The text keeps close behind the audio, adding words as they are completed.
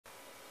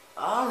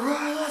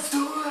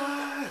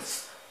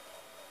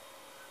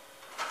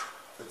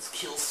Let's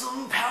kill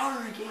some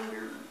powder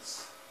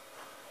gators.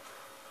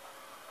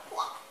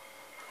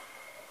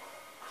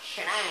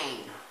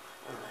 Shenang.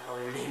 What the hell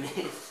your name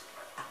is?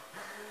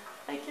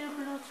 I can't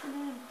pronounce your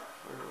name.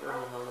 Or whatever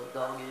the hell that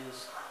dog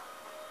is.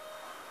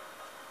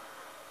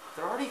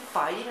 They're already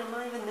fighting? I'm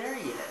not even there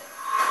yet.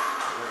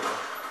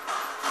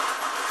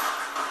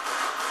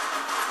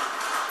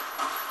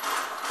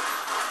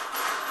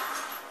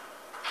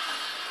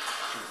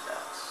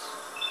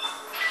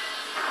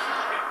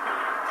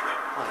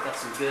 Oh, I got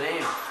some good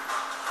aim.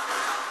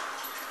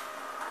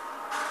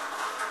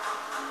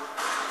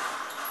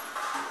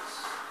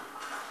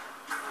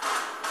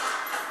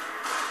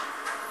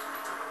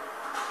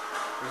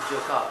 Where's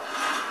Geckos?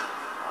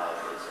 Oh,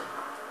 okay, so.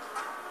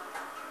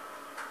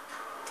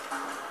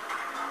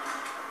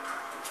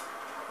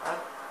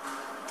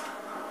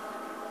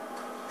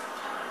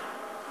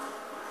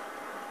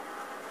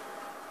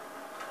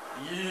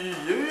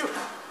 Yeah!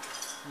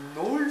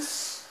 Nice!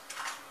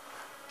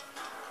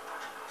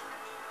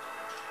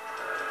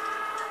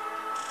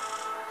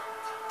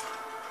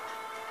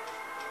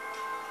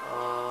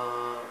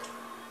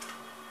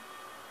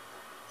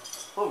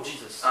 Oh,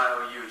 Jesus. I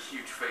owe you a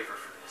huge favor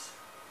for this.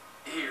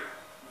 Here,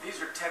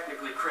 these are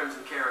technically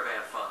Crimson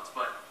Caravan funds,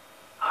 but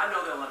I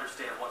know they'll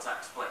understand once I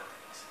explain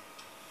things.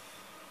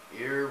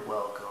 You're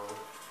welcome.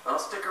 I'll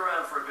stick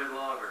around for a bit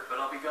longer, but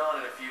I'll be gone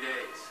in a few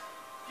days.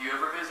 If you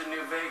ever visit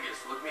New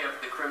Vegas, look me up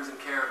at the Crimson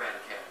Caravan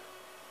camp.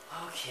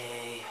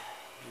 Okay,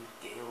 you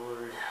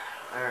Gaylord.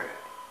 Alright,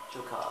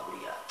 Geckos, what do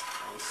you got?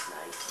 Nice.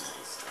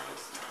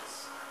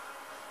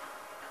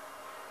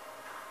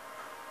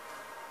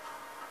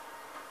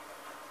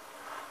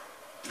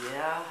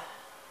 Yeah.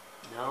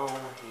 No.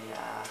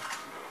 Yeah.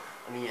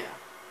 No. I mean, yeah.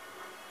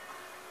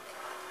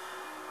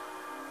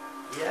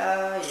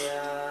 Yeah.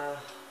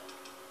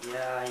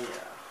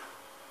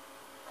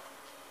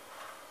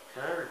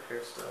 Can I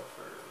repair stuff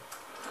or...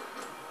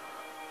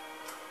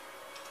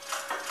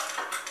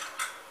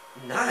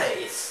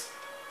 Nice!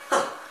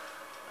 Huh.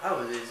 That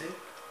was easy.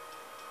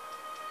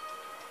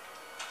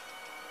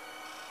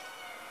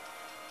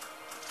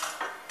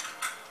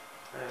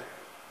 Alright.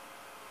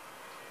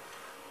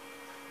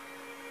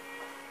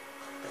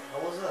 What the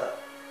hell was that?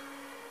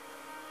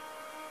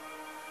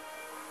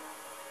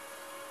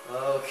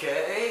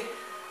 Okay.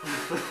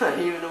 I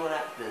didn't even know what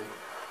happened.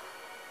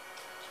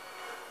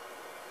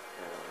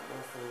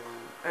 Nothing.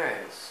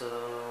 Alright, so...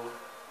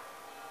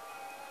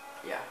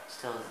 yeah, this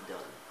town is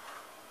done.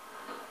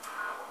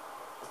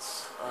 Let's,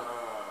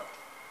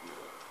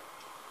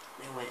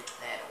 they went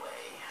that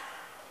way.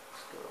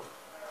 Let's go.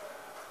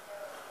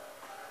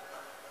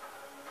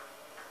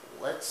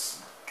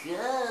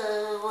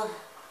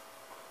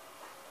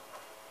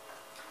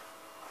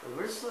 Wait,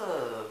 where's the...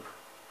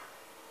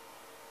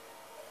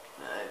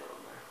 Nah, I ain't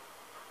going there.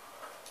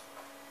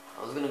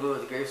 I was gonna go to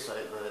the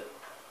gravesite, but...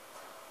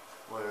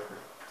 whatever.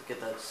 To get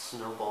that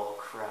snowball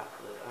crap,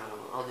 but I don't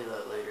know. I'll do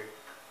that later.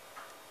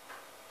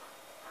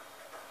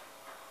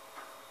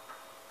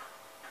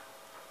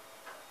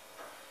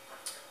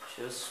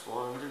 Just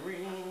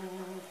wandering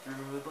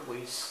through the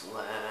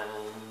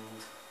wasteland.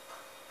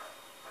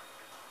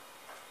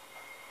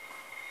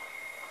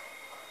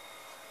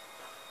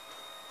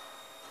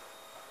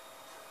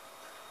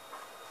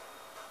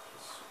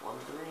 Just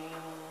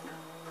wandering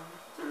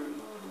through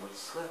the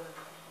wasteland.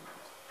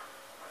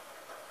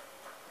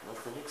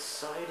 Nothing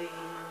exciting,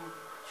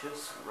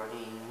 just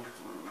running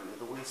through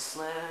the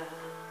wasteland.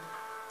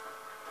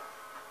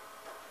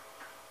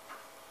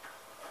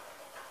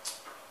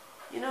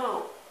 You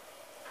know,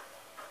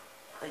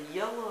 a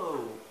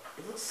yellow,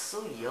 it looks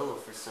so yellow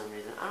for some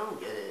reason. I don't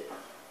get it.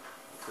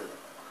 The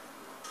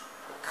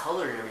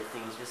color and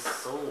everything is just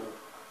so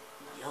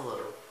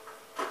yellow.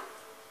 I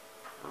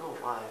don't know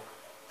why.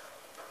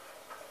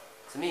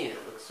 To me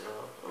it looks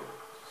yellow.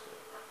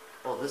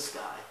 Oh, this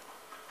guy.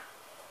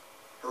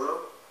 Hello?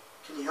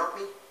 Can you help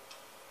me?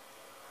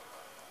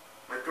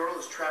 My girl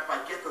is trapped by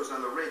geckos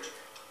on the ridge.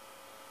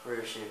 Where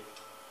is she?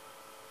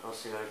 I'll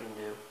see what I can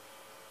do.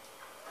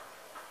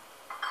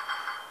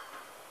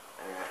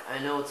 Alright, I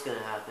know what's gonna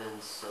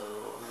happen, so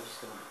I'm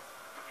just gonna...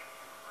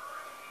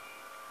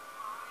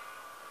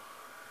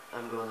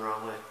 I'm going the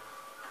wrong way.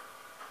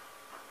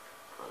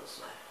 Oh, this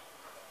way.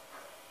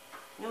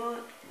 You know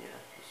what? Yeah,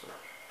 this way.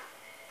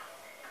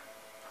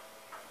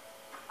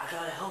 I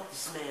gotta help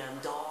this man,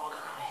 dog. I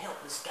gotta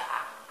help this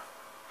guy.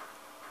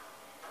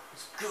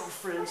 His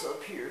girlfriend's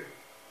up here.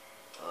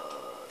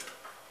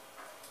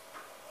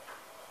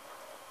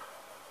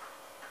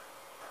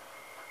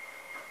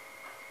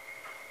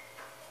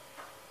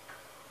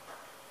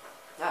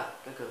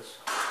 Geckos.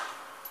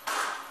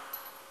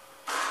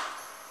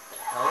 The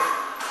hell?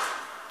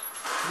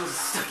 He was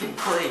stuck in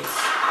place.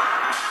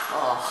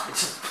 Oh, I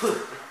just put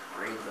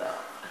brains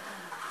out.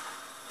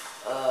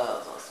 That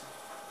was awesome.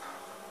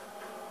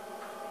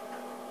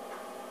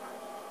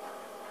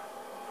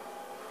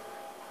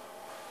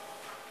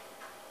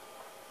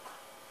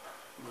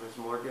 There's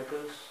more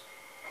geckos.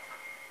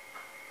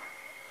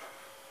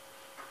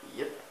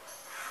 Yep.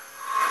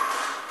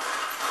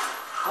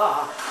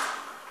 Ah.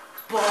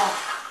 Bah.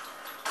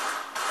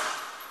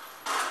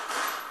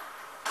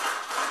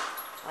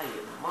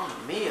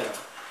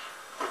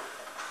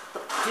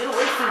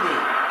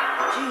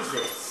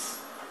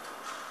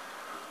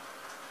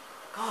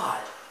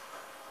 God.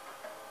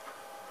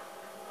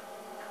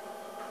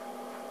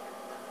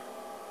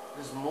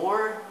 There's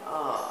more?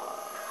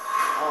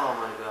 Oh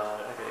my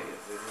god. I gotta get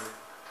bigger.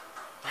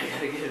 I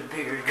gotta get a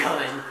bigger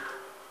gun.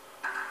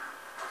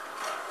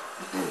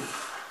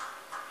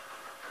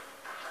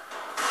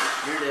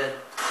 You're dead.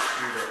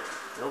 You're dead.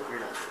 Nope, you're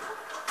not dead.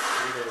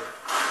 You're dead.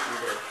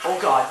 You're dead. Oh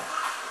god.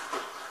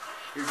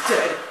 You're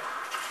dead.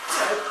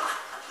 Dead.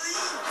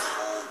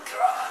 Oh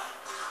god.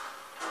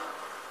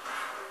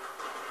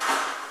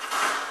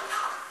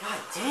 God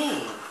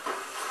dang.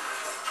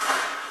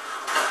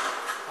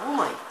 Oh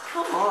my,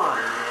 come on,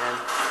 man.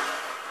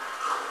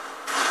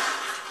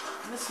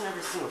 I'm missing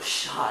every single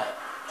shot.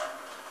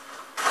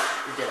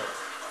 You're dead.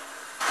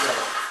 Dead.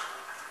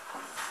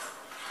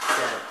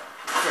 Dead.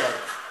 Dead.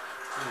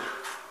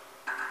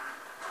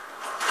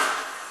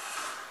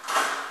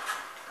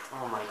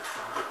 Oh my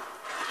god.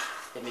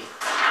 Hit me.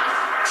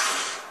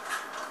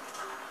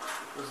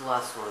 Where's the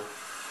last one?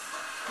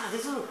 God,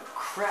 these little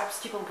craps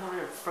keep on coming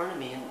in front of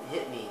me and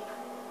hit me.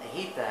 I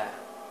hate that.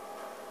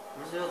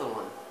 Where's the other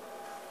one?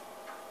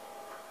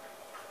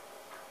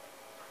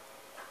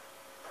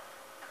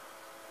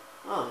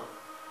 Oh.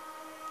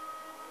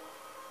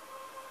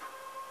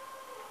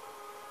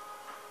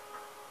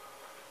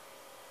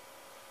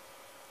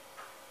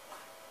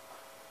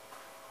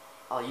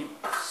 Oh, you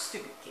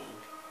stupid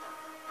game.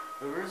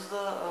 Where's the,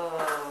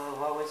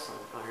 Wild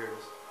Wasteland? Oh, here it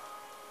is.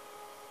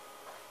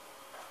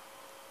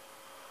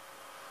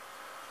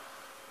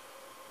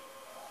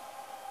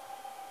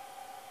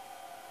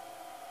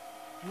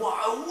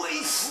 Wild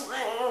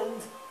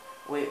Wasteland!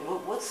 Wait,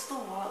 what's the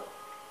Wild...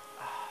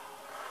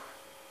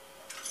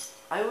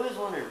 I always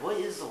wondered, what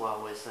is the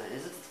Wild Wasteland?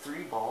 Is it the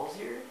 3 balls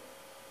here?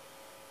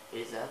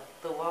 Is that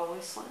the Wild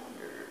Wasteland,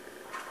 or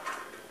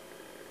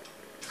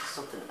is it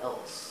something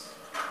else?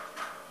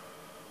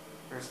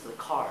 Where's the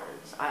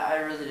cards? I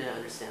really didn't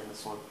understand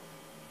this one.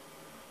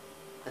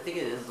 I think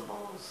it is the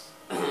balls.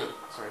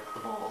 Sorry, the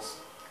balls.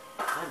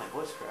 Why my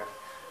voice cracked?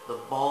 The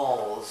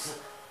balls.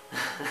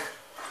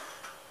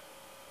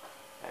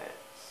 Alright,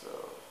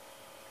 so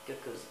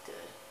Gecko's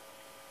dead.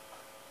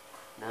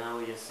 Now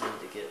we just need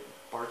to get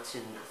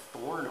Barton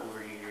Thorn over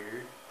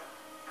here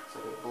so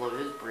I can blow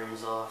his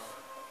brains off.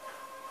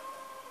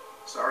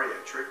 Sorry I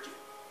tricked you,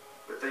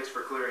 but thanks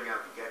for clearing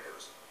out the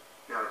geckos.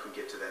 Now I can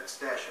get to that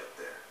stash up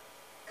there,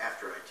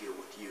 after I deal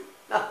with you.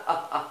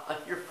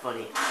 You're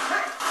funny.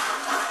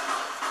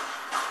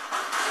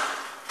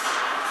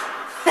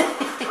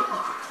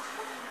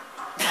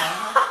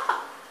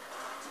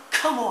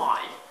 Come on!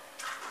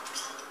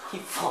 He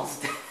falls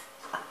down.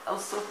 That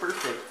was so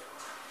perfect.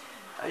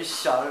 I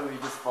shot him and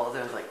he just falls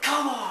down. I was like,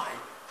 come on!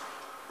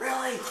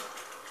 Really?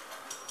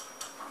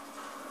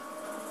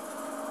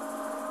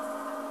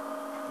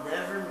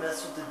 Never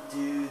mess with a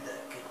dude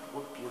that could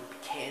whoop your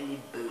candy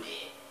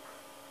booty.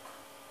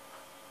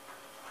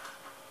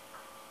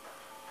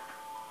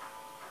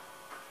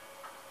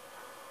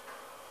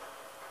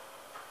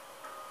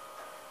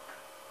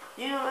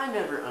 You know, I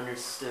never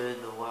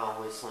understood the Wild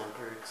Wasteland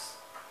perks.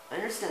 I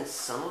understand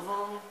some of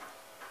them.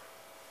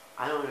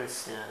 I don't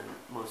understand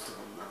most of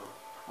them, though.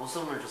 Most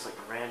of them are just, like,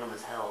 random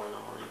as hell, and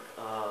I'm like,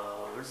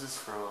 where's this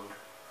from?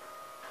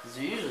 Because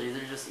usually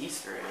they're just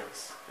Easter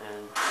eggs,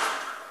 and...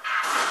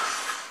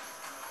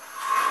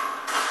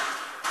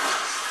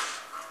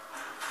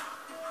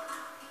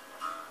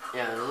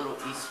 yeah, they're little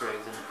Easter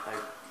eggs, and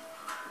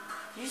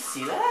did you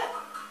see that?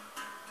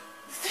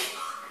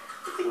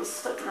 The thing was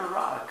stuck in a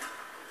rock.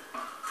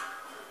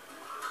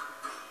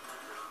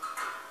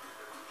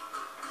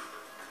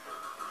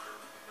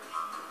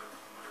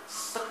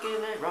 Stuck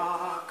in a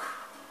rock.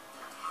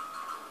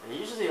 And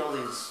usually all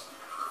these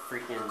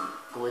freaking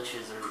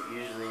glitches are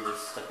usually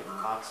just stuck in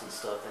rocks and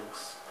stuff, and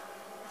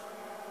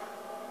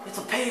it's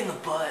a pain in the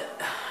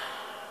butt.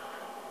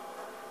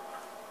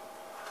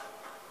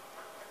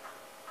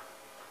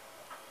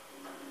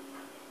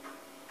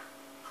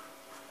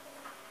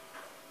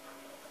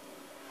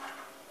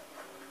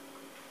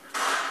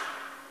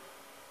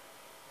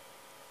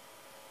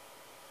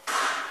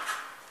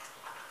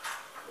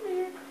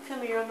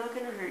 Come here, I'm not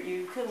gonna hurt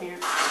you. Come here.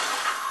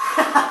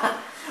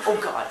 Oh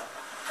god.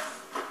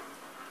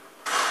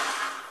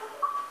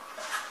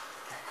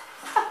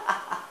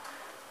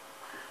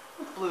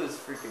 Blew his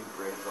freaking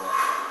brains off.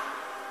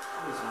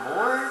 There's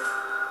more?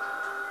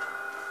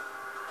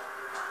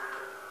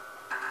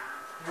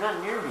 They're not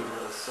near me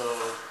though, so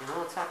they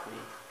won't attack me.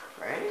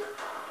 Right?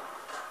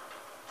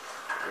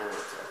 They won't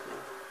attack me.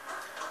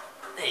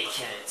 They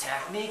can't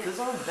attack me because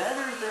I'm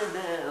better than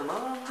them.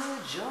 I'm the